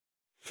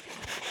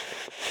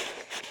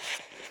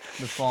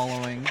The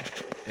following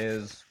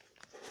is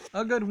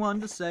a good one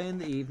to say in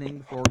the evening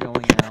before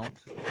going out.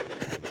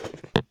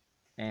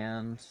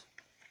 And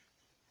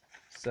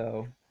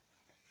so,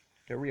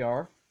 here we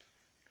are.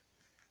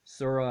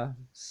 Surah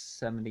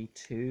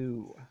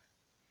 72.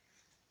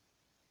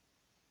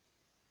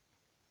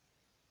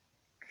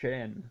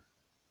 Jinn.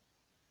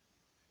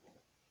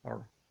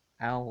 Or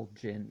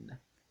Al-Jinn.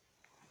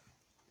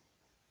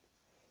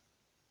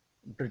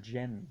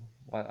 Djinn.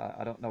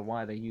 I don't know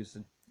why they use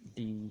a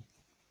D.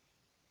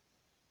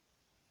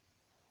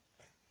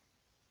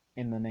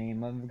 In the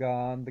name of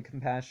God, the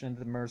compassionate,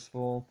 the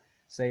merciful,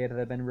 say it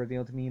had been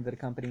revealed to me that a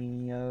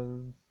company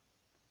of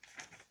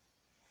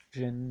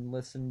Jinn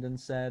listened and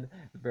said,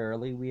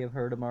 Verily we have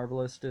heard a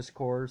marvelous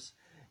discourse.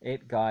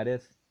 It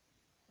guideth,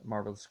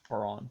 marvelous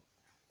Koran.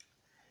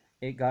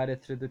 It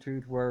guideth to the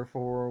truth,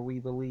 wherefore we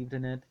believed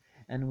in it,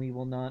 and we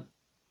will not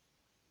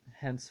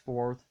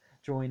henceforth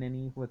join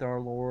any with our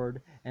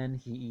Lord. And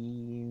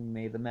he,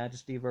 may the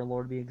majesty of our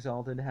Lord be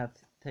exalted,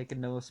 hath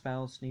taken no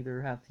spouse,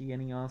 neither hath he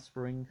any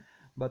offspring.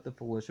 But the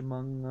foolish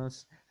among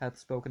us hath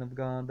spoken of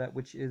God that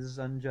which is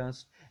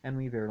unjust, and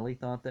we verily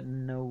thought that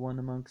no one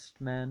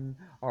amongst men,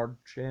 our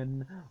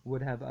Jinn,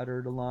 would have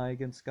uttered a lie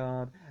against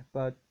God,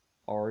 but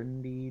are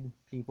indeed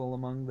people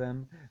among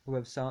them who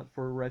have sought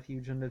for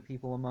refuge unto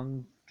people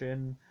among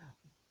Jinn,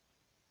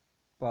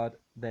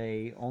 but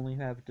they only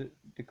have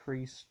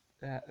decreased,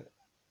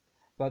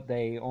 but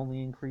they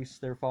only increase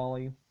their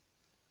folly.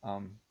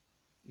 Um,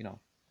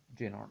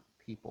 Jinn aren't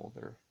people;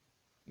 they're,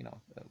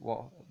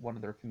 one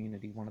of their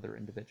community, one of their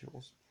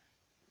individuals.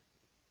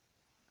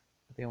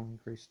 They only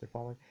increased their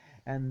folly.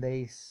 And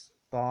they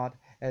thought,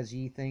 as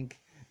ye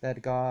think,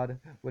 that God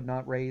would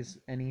not raise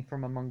any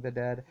from among the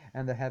dead,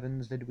 and the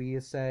heavens did we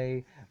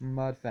assay,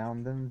 but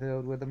found them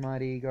filled with a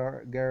mighty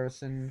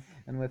garrison,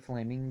 and with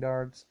flaming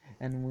darts,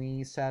 and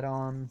we sat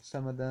on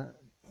some of the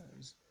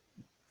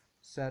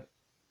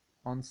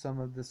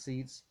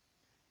seats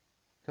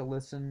to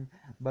listen,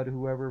 but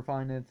whoever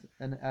findeth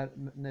an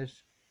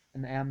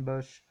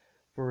ambush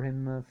for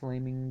him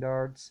flaming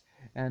darts,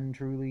 and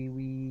truly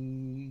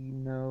we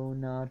know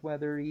not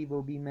whether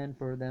evil be meant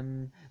for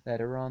them that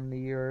are on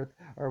the earth,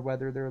 or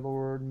whether their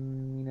Lord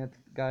meaneth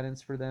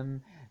guidance for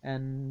them.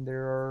 And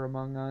there are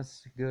among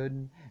us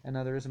good, and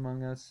others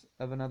among us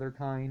of another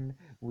kind.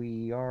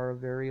 We are of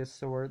various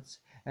sorts,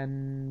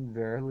 and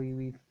verily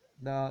we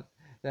thought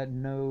that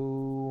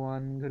no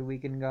one could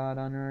weaken God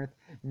on earth,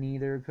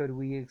 neither could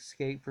we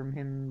escape from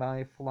him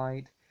by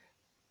flight.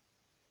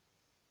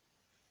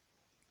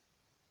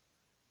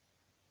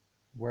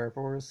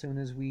 Wherefore, as soon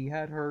as we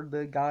had heard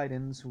the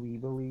guidance, we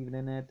believed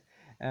in it.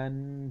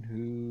 And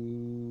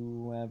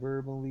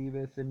whoever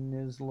believeth in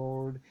his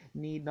Lord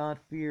need not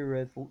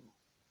feareth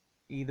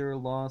either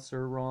loss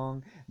or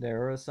wrong.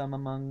 There are some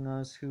among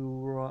us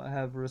who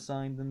have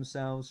resigned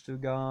themselves to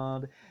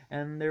God,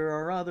 and there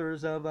are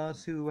others of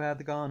us who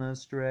hath gone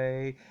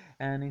astray,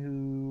 and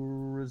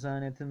who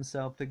resigneth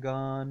himself to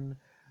God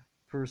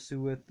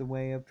pursueth the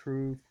way of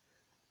truth.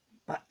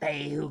 But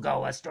they who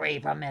go astray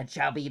from it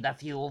shall be the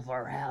fuel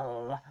for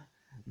hell.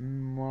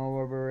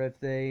 Moreover, if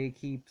they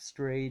keep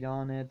straight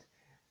on it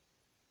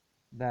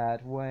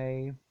that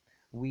way,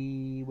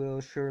 we will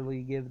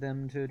surely give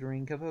them to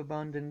drink of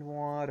abundant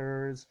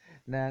waters,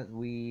 that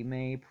we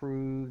may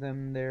prove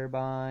them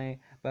thereby.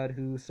 But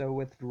whoso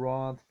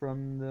withdraweth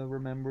from the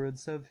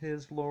remembrance of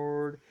his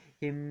Lord,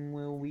 him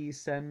will we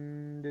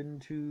send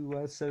into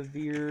a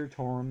severe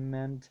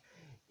torment.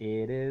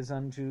 It is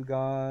unto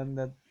God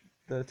that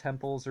the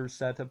temples are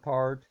set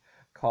apart.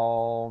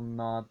 Call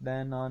not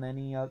then on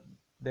any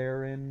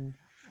therein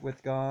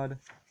with God.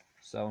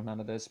 So none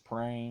of this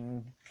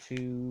praying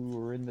to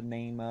or in the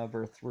name of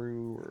or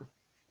through or.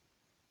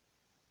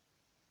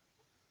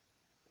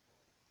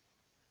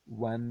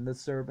 When the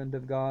servant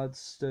of God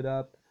stood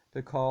up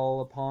to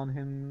call upon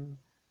him,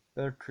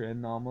 the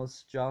Jinn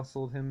almost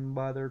jostled him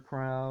by their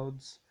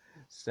crowds.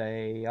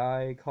 Say,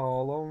 I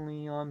call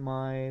only on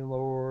my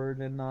Lord,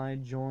 and I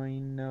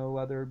join no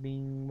other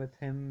being with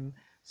him.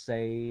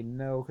 Say,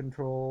 no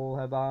control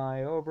have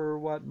I over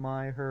what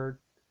may hurt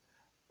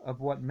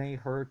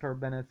or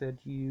benefit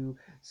you.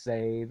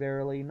 Say,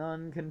 verily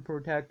none can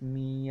protect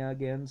me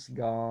against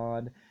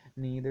God,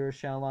 neither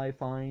shall I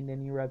find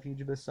any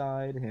refuge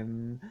beside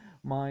him.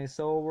 My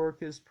sole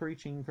work is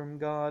preaching from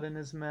God and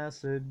his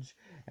message,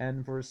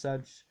 and for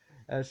such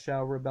as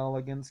shall rebel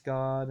against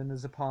God and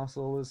his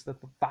apostle is the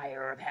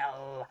fire of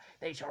hell.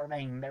 They shall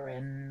remain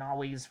therein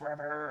always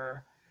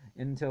forever,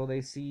 until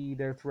they see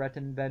their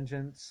threatened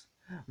vengeance.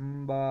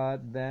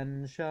 But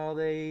then shall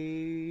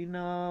they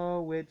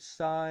know which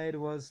side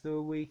was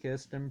the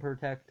weakest and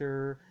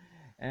protector,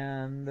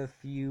 and the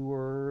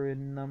fewer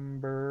in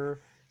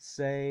number.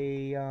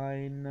 Say,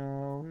 I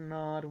know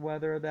not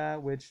whether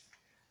that which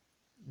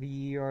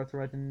ye are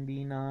threatened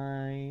be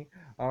nigh,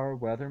 or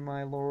whether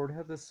my Lord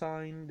hath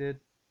assigned it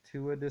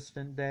to a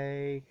distant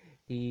day.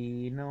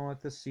 He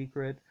knoweth the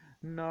secret,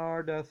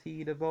 nor doth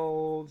he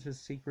divulge his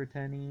secret to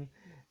any,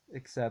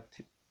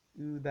 except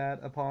to that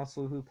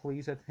apostle who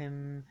pleaseth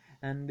him,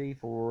 and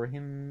before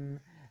him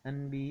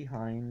and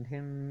behind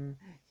him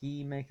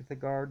he maketh a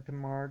guard to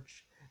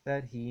march,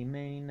 that he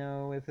may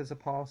know if his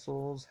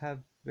apostles have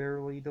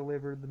verily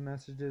delivered the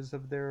messages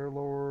of their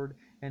Lord,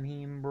 and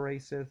he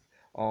embraceth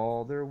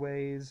all their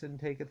ways, and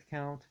taketh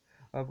count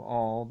of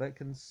all that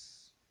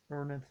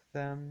concerneth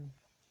them.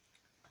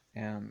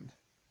 And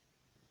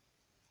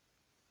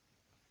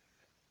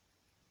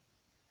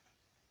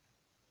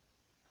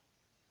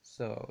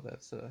so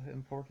that's an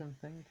important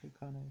thing to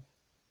kind of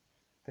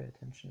pay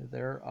attention to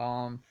there.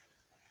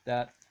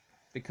 That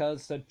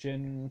because the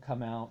Jinn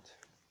come out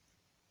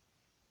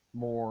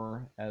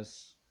more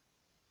as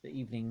the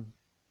evening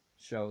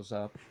shows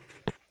up,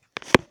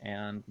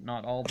 and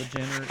not all the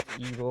Jinn are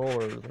evil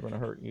or they're going to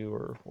hurt you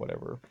or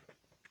whatever.